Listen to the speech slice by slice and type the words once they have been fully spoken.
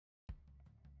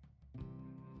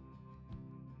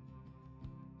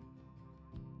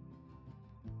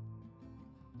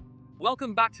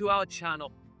welcome back to our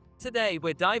channel. Today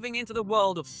we're diving into the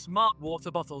world of smart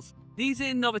water bottles. These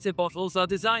innovative bottles are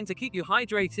designed to keep you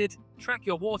hydrated, track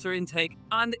your water intake,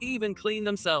 and even clean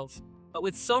themselves. But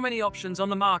with so many options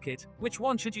on the market, which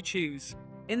one should you choose?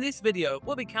 In this video,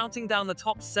 we'll be counting down the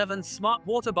top 7 smart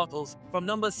water bottles from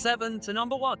number 7 to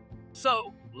number 1.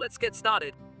 So, let's get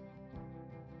started.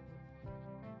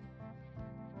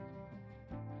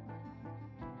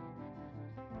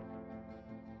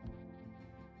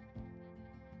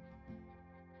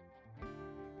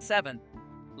 Seven,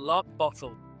 LARQ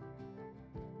bottle.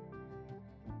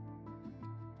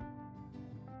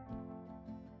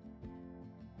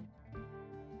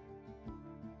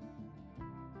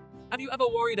 Have you ever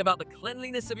worried about the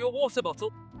cleanliness of your water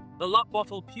bottle? The LARQ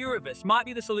bottle PureVis might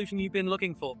be the solution you've been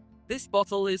looking for. This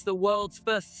bottle is the world's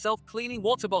first self-cleaning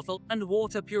water bottle and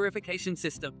water purification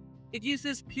system. It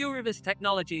uses PureVis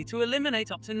technology to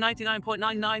eliminate up to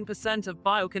 99.99% of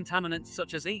biocontaminants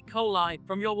such as E. coli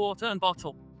from your water and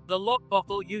bottle. The LARQ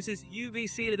bottle uses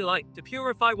UVC light to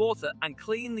purify water and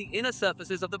clean the inner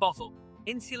surfaces of the bottle.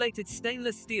 Insulated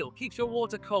stainless steel keeps your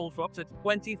water cold for up to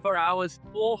 24 hours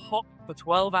or hot for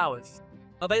 12 hours.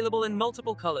 Available in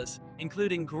multiple colors,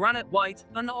 including granite white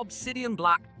and obsidian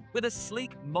black, with a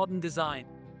sleek, modern design.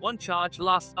 One charge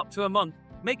lasts up to a month,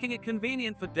 making it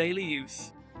convenient for daily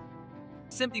use.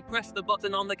 Simply press the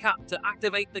button on the cap to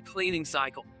activate the cleaning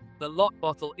cycle. The LARQ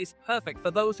bottle is perfect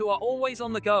for those who are always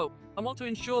on the go and want to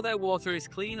ensure their water is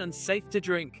clean and safe to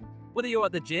drink. Whether you're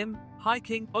at the gym,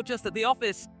 hiking, or just at the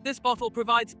office, this bottle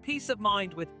provides peace of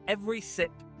mind with every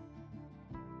sip.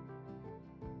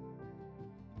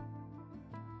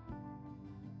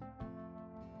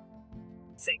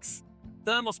 6.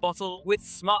 Thermos bottle with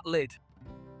smart lid.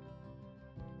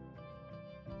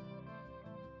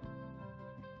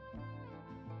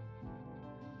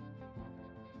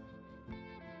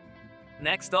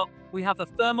 Next up, we have the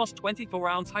Thermos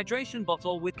 24-ounce hydration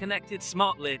bottle with connected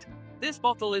smart lid. This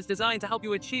bottle is designed to help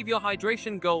you achieve your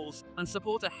hydration goals and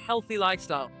support a healthy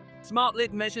lifestyle. Smart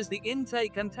lid measures the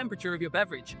intake and temperature of your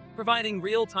beverage, providing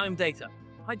real-time data.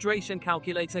 Hydration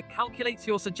Calculator calculates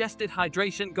your suggested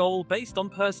hydration goal based on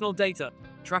personal data,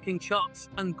 tracking charts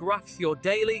and graphs your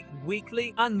daily,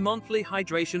 weekly, and monthly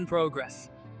hydration progress.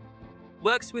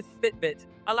 Works with Fitbit,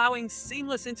 allowing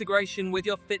seamless integration with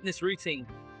your fitness routine.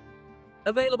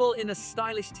 Available in a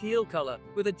stylish teal color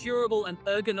with a durable and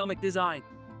ergonomic design.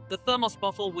 The Thermos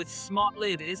bottle with smart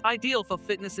lid is ideal for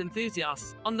fitness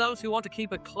enthusiasts and those who want to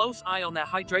keep a close eye on their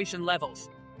hydration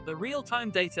levels. The real-time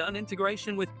data and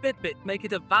integration with Fitbit make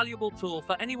it a valuable tool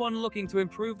for anyone looking to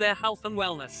improve their health and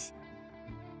wellness.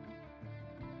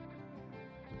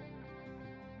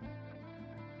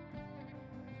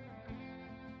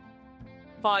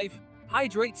 5.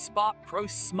 Hydrate Spark Pro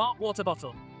Smart Water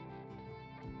Bottle.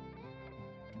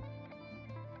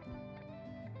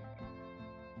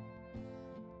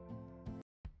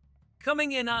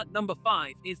 Coming in at number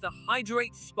 5 is the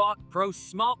Hydrate Spark Pro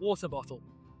Smart Water Bottle.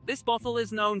 This bottle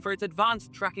is known for its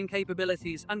advanced tracking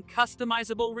capabilities and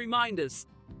customizable reminders.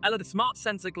 A LED smart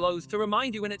sensor glows to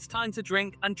remind you when it's time to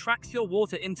drink and tracks your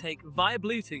water intake via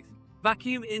Bluetooth.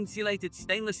 Vacuum-insulated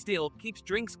stainless steel keeps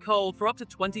drinks cold for up to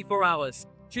 24 hours.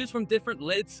 Choose from different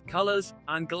lids, colors,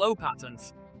 and glow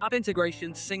patterns. App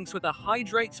integration syncs with the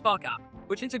Hydrate Spark app,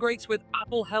 which integrates with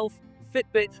Apple Health,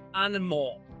 Fitbit, and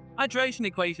more. Hydration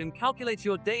Equation calculates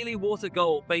your daily water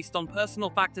goal based on personal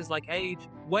factors like age,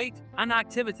 weight, and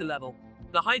activity level.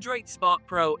 The Hydrate Spark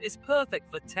Pro is perfect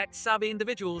for tech-savvy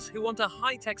individuals who want a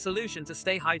high-tech solution to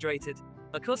stay hydrated.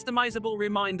 The customizable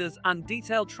reminders and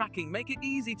detailed tracking make it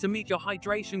easy to meet your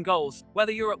hydration goals,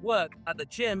 whether you're at work, at the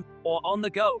gym, or on the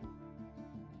go.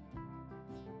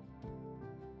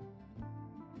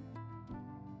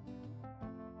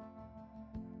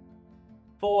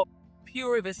 4.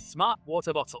 PureVis Smart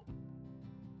Water Bottle.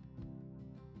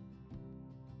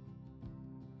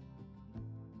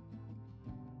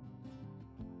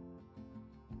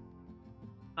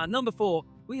 At number 4,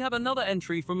 we have another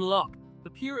entry from LARQ, the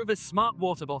PureVis Smart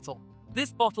Water Bottle.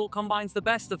 This bottle combines the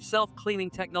best of self-cleaning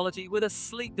technology with a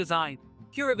sleek design.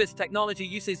 PureVis technology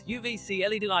uses UVC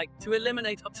LED light to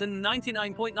eliminate up to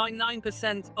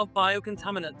 99.99% of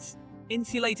biocontaminants.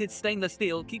 Insulated stainless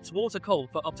steel keeps water cold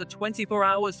for up to 24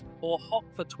 hours or hot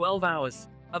for 12 hours.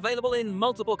 Available in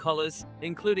multiple colors,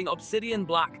 including obsidian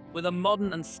black with a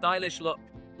modern and stylish look.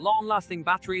 Long-lasting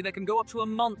battery that can go up to a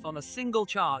month on a single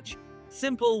charge.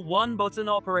 Simple one-button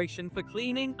operation for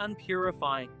cleaning and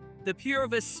purifying. The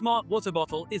PureVis Smart Water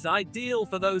Bottle is ideal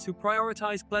for those who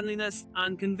prioritize cleanliness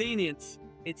and convenience.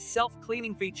 Its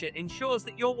self-cleaning feature ensures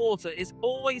that your water is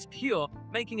always pure,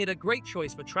 making it a great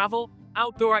choice for travel,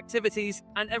 outdoor activities,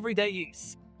 and everyday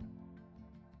use.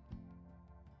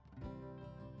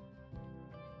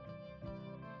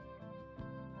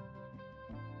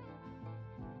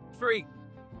 3.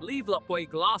 LevelUpWay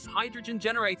Glass Hydrogen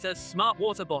Generator Smart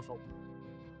Water Bottle.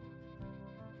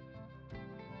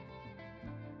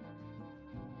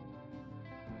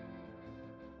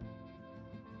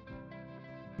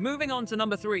 Moving on to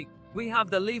number 3, we have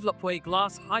the LevelUpWay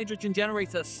Glass Hydrogen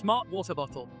Generator Smart Water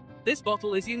Bottle. This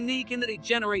bottle is unique in that it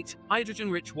generates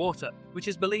hydrogen-rich water, which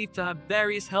is believed to have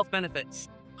various health benefits.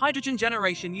 Hydrogen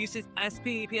generation uses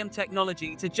SPEPM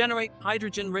technology to generate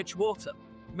hydrogen-rich water,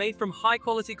 made from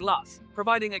high-quality glass,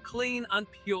 providing a clean and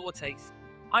pure taste.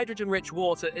 Hydrogen-rich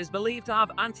water is believed to have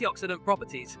antioxidant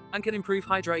properties and can improve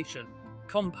hydration.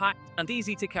 Compact and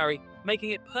easy to carry, making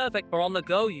it perfect for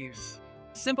on-the-go use.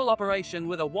 Simple operation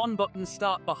with a one-button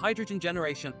start for hydrogen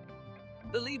generation.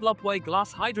 The LevelUpWay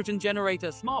Glass Hydrogen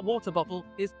Generator Smart Water Bottle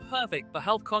is perfect for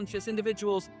health-conscious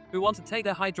individuals who want to take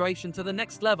their hydration to the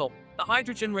next level. The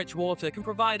hydrogen-rich water can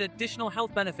provide additional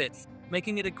health benefits,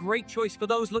 making it a great choice for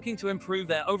those looking to improve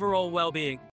their overall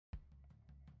well-being.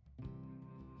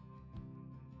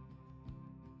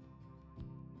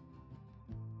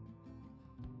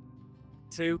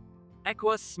 Two,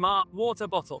 EQUA Smart Water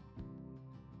Bottle.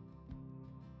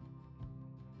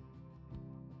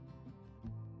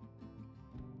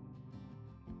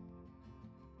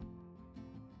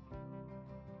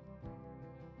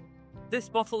 This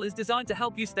bottle is designed to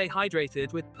help you stay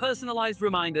hydrated with personalized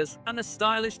reminders and a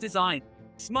stylish design.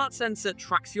 Smart Sensor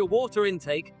tracks your water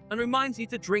intake and reminds you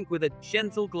to drink with a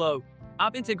gentle glow.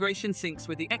 App integration syncs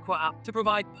with the EQUA app to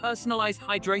provide personalized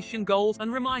hydration goals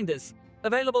and reminders.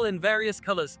 Available in various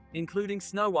colors, including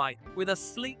snow white, with a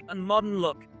sleek and modern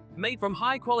look. Made from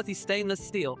high-quality stainless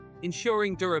steel,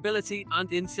 ensuring durability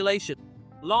and insulation.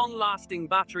 Long-lasting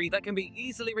battery that can be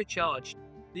easily recharged.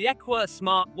 The EQUA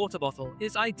Smart Water Bottle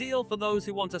is ideal for those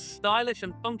who want a stylish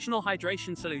and functional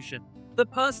hydration solution. The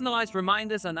personalized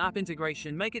reminders and app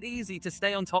integration make it easy to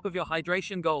stay on top of your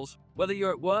hydration goals, whether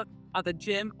you're at work, at the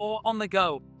gym, or on the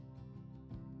go.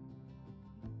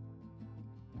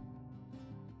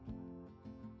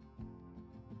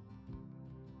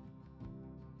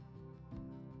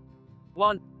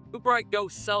 One, UVBRITE Go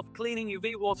Self-Cleaning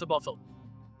UV Water Bottle.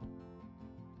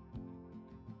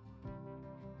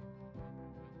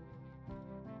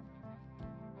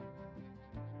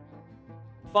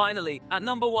 Finally, at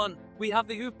number 1, we have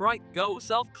the UVBRITE Go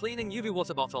Self-Cleaning UV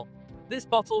Water Bottle. This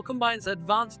bottle combines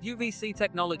advanced UVC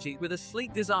technology with a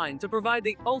sleek design to provide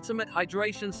the ultimate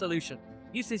hydration solution.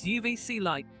 Uses UVC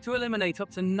light to eliminate up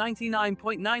to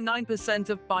 99.99%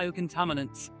 of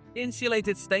biocontaminants.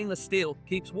 Insulated stainless steel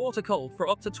keeps water cold for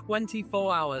up to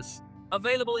 24 hours.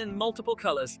 Available in multiple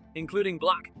colors, including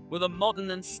black, with a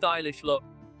modern and stylish look.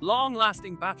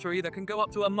 Long-lasting battery that can go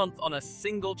up to a month on a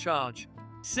single charge.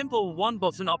 Simple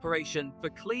one-button operation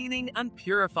for cleaning and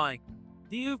purifying.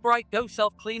 The UVBRITE Go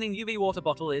Self-Cleaning UV Water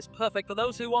Bottle is perfect for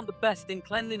those who want the best in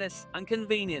cleanliness and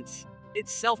convenience.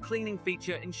 Its self-cleaning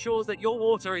feature ensures that your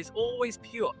water is always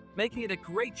pure, making it a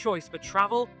great choice for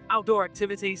travel, outdoor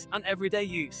activities, and everyday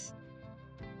use.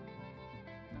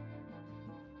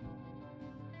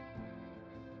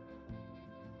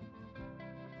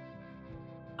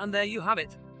 And there you have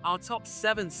it, our top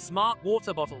 7 smart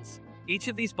water bottles. Each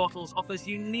of these bottles offers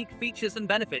unique features and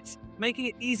benefits, making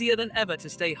it easier than ever to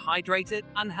stay hydrated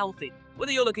and healthy.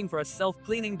 Whether you're looking for a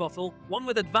self-cleaning bottle, one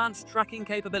with advanced tracking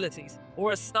capabilities,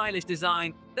 or a stylish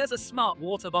design, there's a smart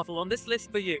water bottle on this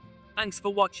list for you. Thanks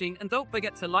for watching, and don't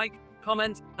forget to like,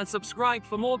 comment, and subscribe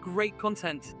for more great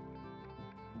content.